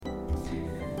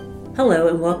Hello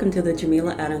and welcome to the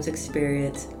Jameela Adams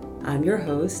Experience. I'm your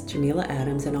host, Jameela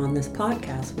Adams, and on this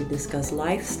podcast we discuss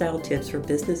lifestyle tips for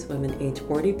business women age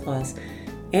 40 plus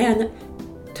and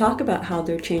talk about how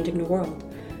they're changing the world.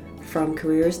 From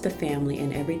careers to family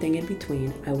and everything in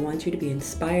between, I want you to be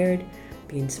inspired,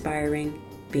 be inspiring,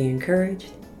 be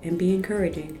encouraged, and be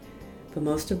encouraging. But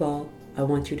most of all, I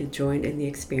want you to join in the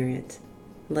experience.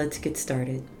 Let's get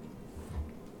started.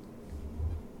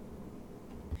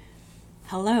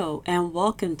 Hello and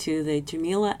welcome to the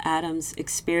Jameela Adams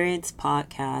Experience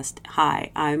podcast. Hi,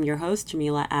 I'm your host,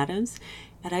 Jameela Adams,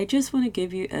 and I just want to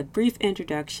give you a brief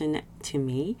introduction to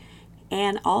me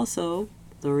and also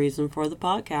the reason for the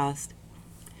podcast.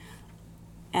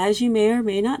 As you may or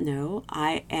may not know,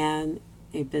 I am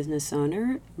a business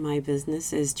owner. My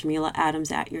business is Jameela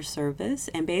Adams at Your Service,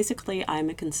 and basically I'm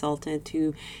a consultant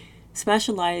who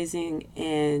specializing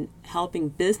in helping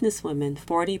business women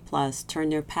 40 plus turn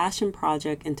their passion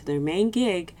project into their main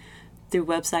gig through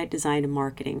website design and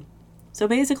marketing. So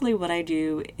basically what I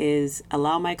do is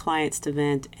allow my clients to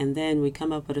vent, and then we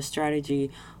come up with a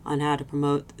strategy on how to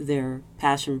promote their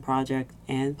passion project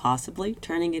and possibly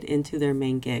turning it into their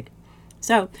main gig.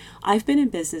 So I've been in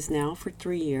business now for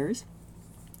 3 years,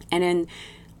 and in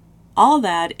all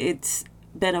that, it's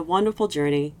been a wonderful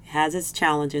journey, has its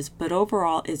challenges, but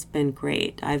overall it's been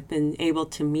great. I've been able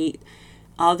to meet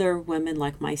other women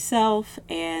like myself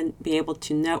and be able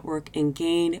to network and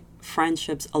gain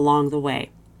friendships along the way.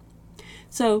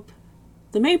 So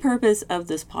the main purpose of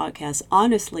this podcast,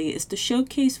 honestly, is to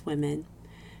showcase women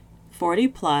 40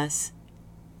 plus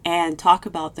and talk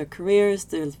about their careers,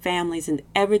 their families, and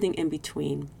everything in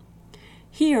between.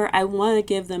 Here, I want to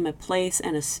give them a place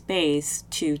and a space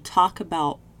to talk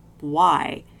about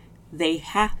why they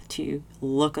have to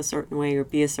look a certain way or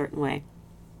be a certain way.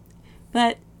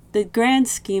 But the grand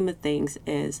scheme of things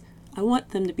is I want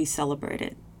them to be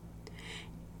celebrated.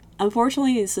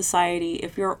 Unfortunately, in society,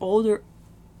 if you're older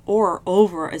or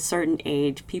over a certain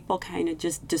age, people kind of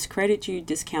just discredit you,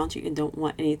 discount you, and don't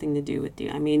want anything to do with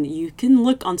you. I mean, you can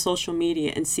look on social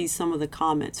media and see some of the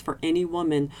comments for any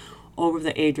woman over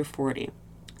the age of 40.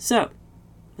 So,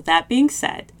 with that being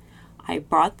said, I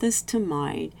brought this to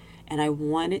mind and I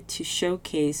wanted to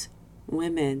showcase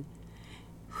women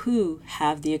who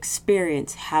have the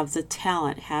experience, have the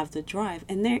talent, have the drive,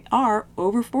 and they are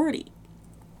over 40.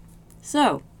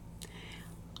 So,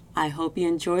 I hope you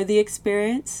enjoy the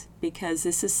experience because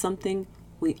this is something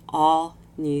we all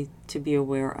need to be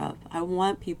aware of. I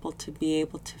want people to be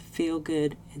able to feel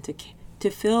good and to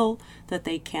feel that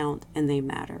they count and they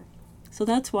matter. So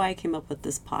that's why I came up with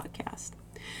this podcast.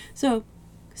 So,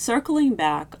 circling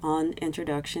back on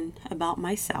introduction about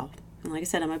myself, and like I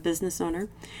said, I'm a business owner,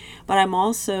 but I'm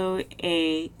also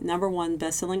a #1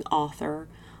 best-selling author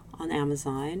on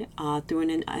Amazon through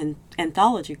an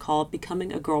anthology called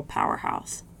Becoming a Girl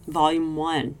Powerhouse, Volume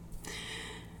 1.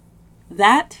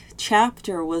 That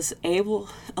chapter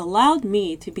allowed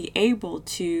me to be able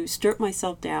to strip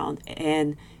myself down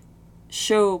and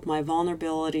show my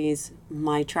vulnerabilities,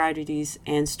 my tragedies,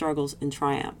 and struggles and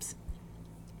triumphs.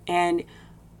 And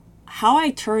how I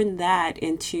turned that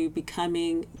into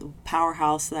becoming the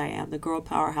powerhouse that I am, the girl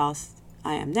powerhouse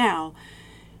I am now,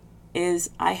 is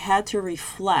I had to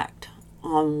reflect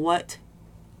on what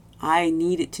I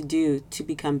needed to do to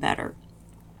become better.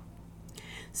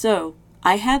 So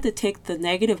I had to take the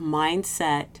negative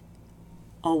mindset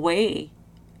away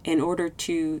in order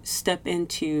to step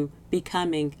into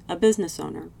becoming a business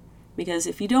owner. Because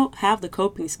if you don't have the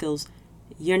coping skills,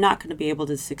 you're not going to be able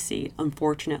to succeed,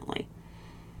 unfortunately.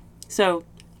 So,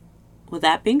 with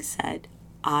that being said,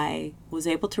 I was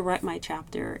able to write my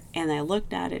chapter and I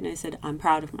looked at it and I said, I'm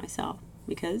proud of myself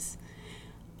because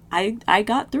I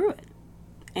got through it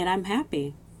and I'm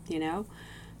happy,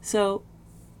 So,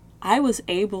 I was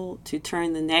able to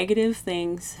turn the negative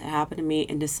things that happened to me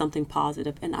into something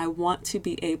positive, and I want to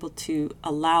be able to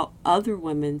allow other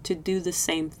women to do the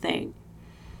same thing.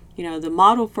 The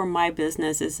model for my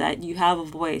business is that you have a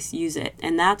voice, use it.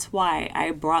 And that's why I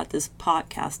brought this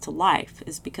podcast to life,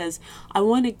 is because I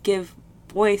want to give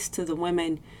voice to the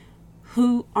women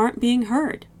who aren't being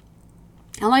heard.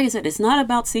 And like I said, it's not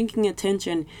about seeking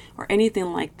attention or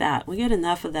anything like that. We get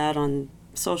enough of that on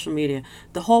social media.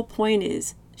 The whole point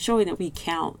is showing that we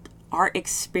count. Our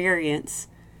experience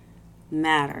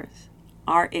matters.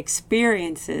 Our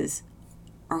experiences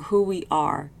are who we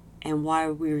are and why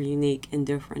we're unique and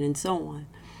different and so on.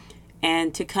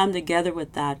 And to come together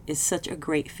with that is such a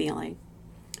great feeling.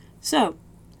 So,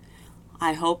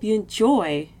 I hope you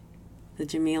enjoy the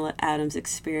Jameela Adams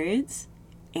Experience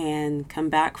and come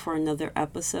back for another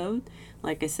episode.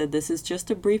 Like I said, this is just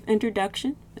a brief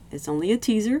introduction. It's only a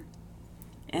teaser.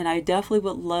 And I definitely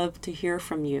would love to hear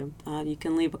from you. You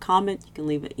can leave a comment, you can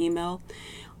leave an email,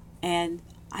 and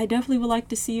I definitely would like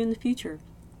to see you in the future.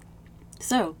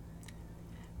 So,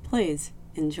 please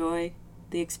enjoy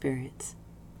the experience.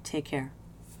 Take care.